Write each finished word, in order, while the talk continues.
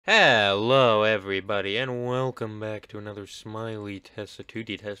Hello everybody and welcome back to another Smiley Tessa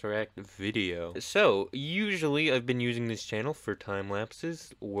 2D Tesseract video. So, usually I've been using this channel for time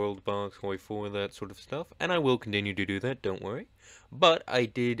lapses, World Box, Hoi 4, that sort of stuff, and I will continue to do that, don't worry. But I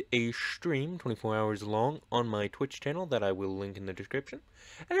did a stream 24 hours long on my Twitch channel that I will link in the description,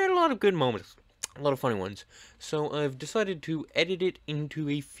 and I had a lot of good moments. A lot of funny ones. So I've decided to edit it into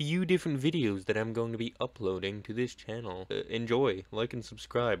a few different videos that I'm going to be uploading to this channel. Enjoy, like and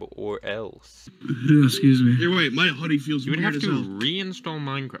subscribe, or else. Excuse me. Hey, wait, my hoodie feels You would weird have as to hell. reinstall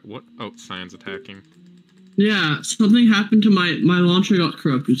Minecraft. What? Oh, Cyan's attacking. Yeah, something happened to my launcher got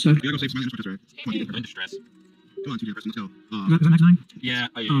corrupted. So. You gotta go save Smiley Tessa, right? Come on, I'm in distress. Come on, TJ, let's go. Is that Max 9? Yeah.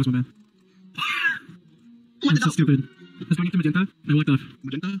 Oh, that's my bad. That's so stupid. Let's go get the magenta. I looked off.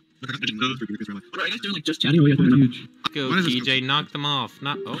 Magenta? Look, I got magenta. What are you guys doing? Like just chatting? Or you guys doing huge? Go, Why does this TJ. Knock them off.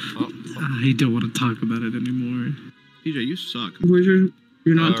 Not. Oh. I don't want to talk about it anymore. TJ, you suck.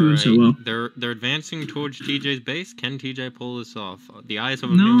 You're not doing so well. They're advancing towards TJ's base. Can TJ pull this off? The eyes of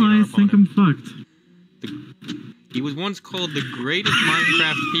a No, million I think I'm fucked. He was once called the greatest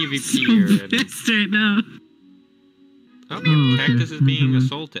Minecraft PvPer. So pissed right now. Oh, okay. Cactus is being Mhm.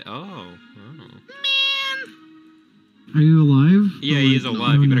 assaulted. Oh. Are you alive? Yeah, Or he is like-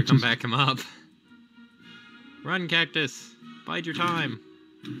 alive. oh, You no, better come just- back him up. Run, Cactus. Bide your time.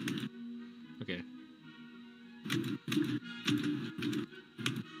 Okay.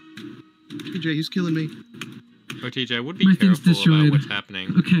 TJ, he's killing me. Oh, TJ, I would be My thing's careful destroyed. about what's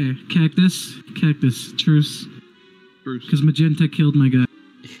happening. Okay, Cactus, truce. Bruce. Because Magenta killed my guy.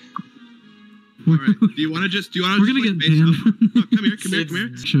 Alright, do you wanna just, We're gonna get banned. Oh, come here.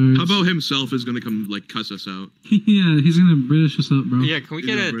 Sure. Hubbo himself is gonna come, like, cuss us out. Yeah, he's gonna British us up, bro. Yeah, can we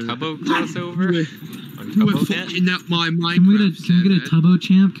get a Tubbo crossover? On You were Tubbo Net? fucking up my Minecraft. Can we get a Tubbo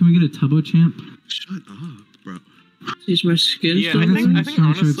champ? Can we get a Tubbo champ? Shut up, bro. Use my skin. Yeah, still I got think some shirts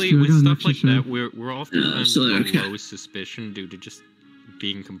honestly too. I with got an stuff extra like shirt. that, we're oftentimes so, okay. below suspicion due to just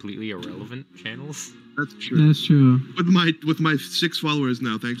being completely irrelevant channels. That's true. That's true. With my 6 followers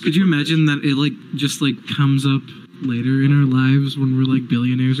now, thanks. Could you imagine that it like just like comes up later in our lives when we're like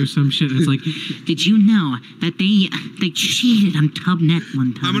billionaires or some shit? It's like, Did you know that they cheated on Tubnet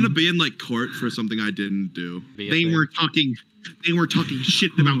one time? I'm gonna be in like court for something I didn't do. Be They up were talking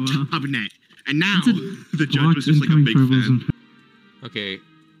shit about wow. Tubnet, and now It's a the judge blocked was just like a incoming big purples fan. Okay.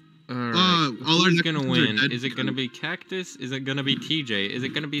 Alright. all our Who's next gonna ones are win? dead Is it too. gonna be Cactus? Is it gonna be TJ? Is it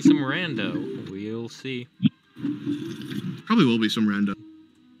gonna be some rando? We'll see. Probably will be some random.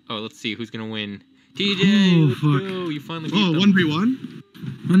 Oh, let's see who's gonna win. TJ, Oh, let's fuck. go. You finally beat Oh, them. 1v1?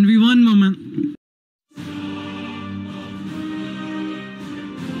 1v1 moment.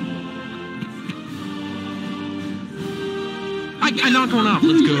 I knocked one off.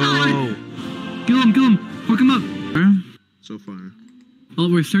 Let's go. Kill him, fuck him up. So far.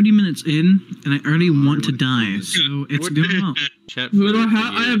 Well, we're 30 minutes in, and I already want to die, so it's doing well. Chat Who do I for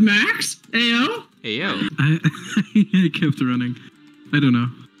have? I you. have Max. Ayo. Hey yo. I kept running. I don't know.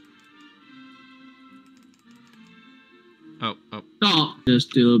 Oh. Oh,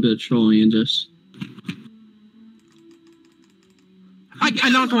 just do a little bit of trolling and just. I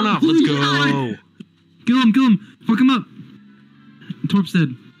knocked one off. Let's go. Kill him, fuck him up. Torp's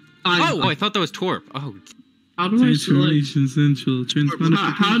dead. Oh, I thought that was Torp. Oh, How do I select? Transformation Central.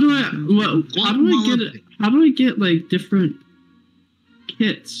 How do I? What? How do I get like different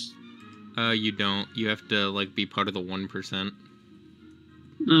kits? you don't. You have to like be part of the 1%.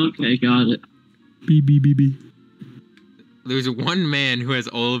 Okay, got it. B. There's one man who has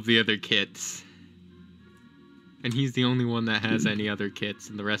all of the other kits. And he's the only one that has any other kits,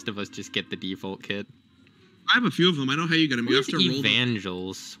 and the rest of us just get the default kit. I have a few of them. I know how you get them. You have Who's to roll them.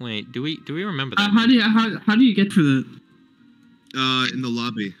 Evangels? Wait, do we remember that? How do you get For that. In the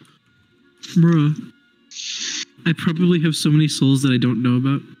lobby. Bruh. I probably have so many souls that I don't know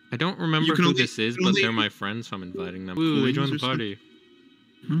about. I don't remember You can who only- this is, you can but only- they're my friends, so I'm inviting them. Ooh, they Coins joined the or something?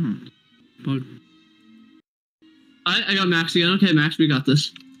 party. Bug. I got Max again. Okay, Max, we got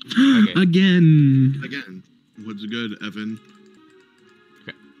this. Okay. Again. Again. What's good, Evan?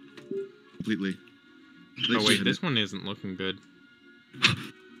 Okay. Completely. Oh wait, this one isn't looking good.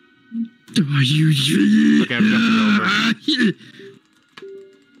 Are you? Okay, I'm jumping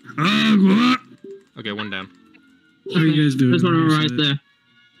over. Okay, one down. How are you guys doing? There's one on your right side? there.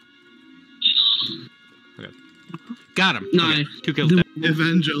 Got him. Nice. Okay, 2 kills. The- down.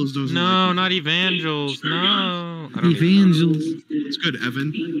 Evangels doesn't No, like not Evangels. No. I don't even know. Evangels. it. It's good,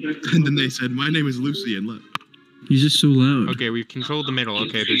 Evan. And then they said, my name is Lucy, and left. He's just so loud. Okay, we've controlled the middle.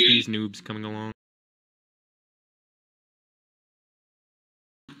 Okay, there's these noobs coming along.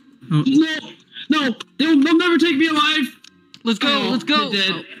 Oh, No, they'll never take me alive. Let's go. Let's go. You're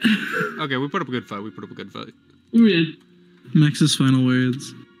dead. Oh. Okay, we put up a good fight. We put up a good fight. We win. Max's final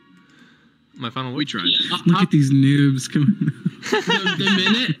words. My final We word. tried. Look at these noobs coming. The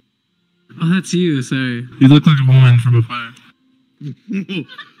minute. Oh, that's you. Sorry. You look like a woman from afar. You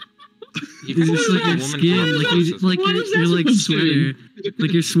It's kinda just look like your a woman skin, from like Texas. like What your is that like supposed to sweater,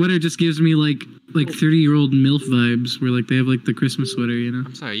 like your sweater just gives me like 30-year-old MILF vibes, where like they have like the Christmas sweater, you know.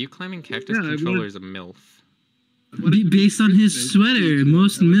 I'm sorry. Are you claiming Cactus Yeah, I Controller is a MILF? Based on his sweater,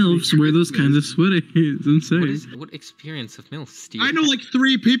 most MILFs wear those kinds of sweaters. I'm sorry. What experience of MILFs do you I know have? like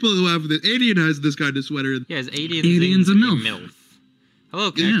 3 people who have this. Alien has this kind of sweater. Yeah, is Alien's a MILF. Hello,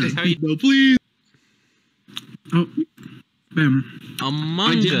 Cactus. How you? No, please. Oh, bam.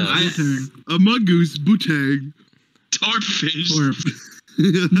 Among I- Us. Among Us, Bootang. Torfish. Twerp.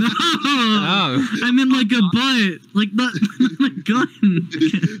 No, Oh, I meant like a butt, like not a gun.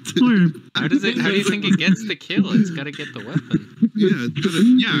 Twerp. how do you think it gets the kill? It's got to get the weapon. Yeah,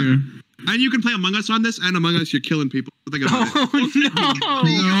 yeah. And you can play Among Us on this, and Among Us, you're killing people. Think about it. Oh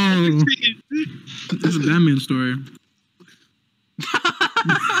no! No, that's a Batman story.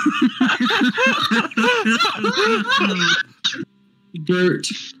 Dirt.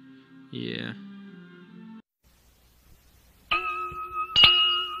 Yeah.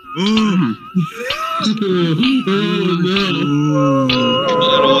 Oh,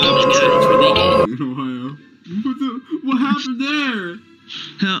 Ohio. What happened there?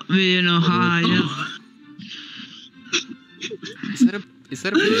 Help me in Ohio. Is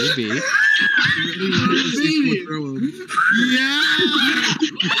that a baby? yeah.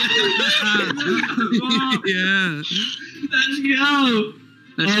 Yeah. Let's go.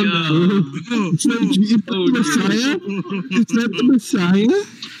 Let's Oh, go. Oh, Messiah? Is that the Messiah?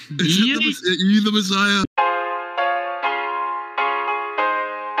 Yeah. You the Messiah?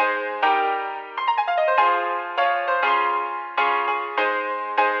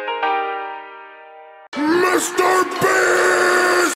 Mr. B!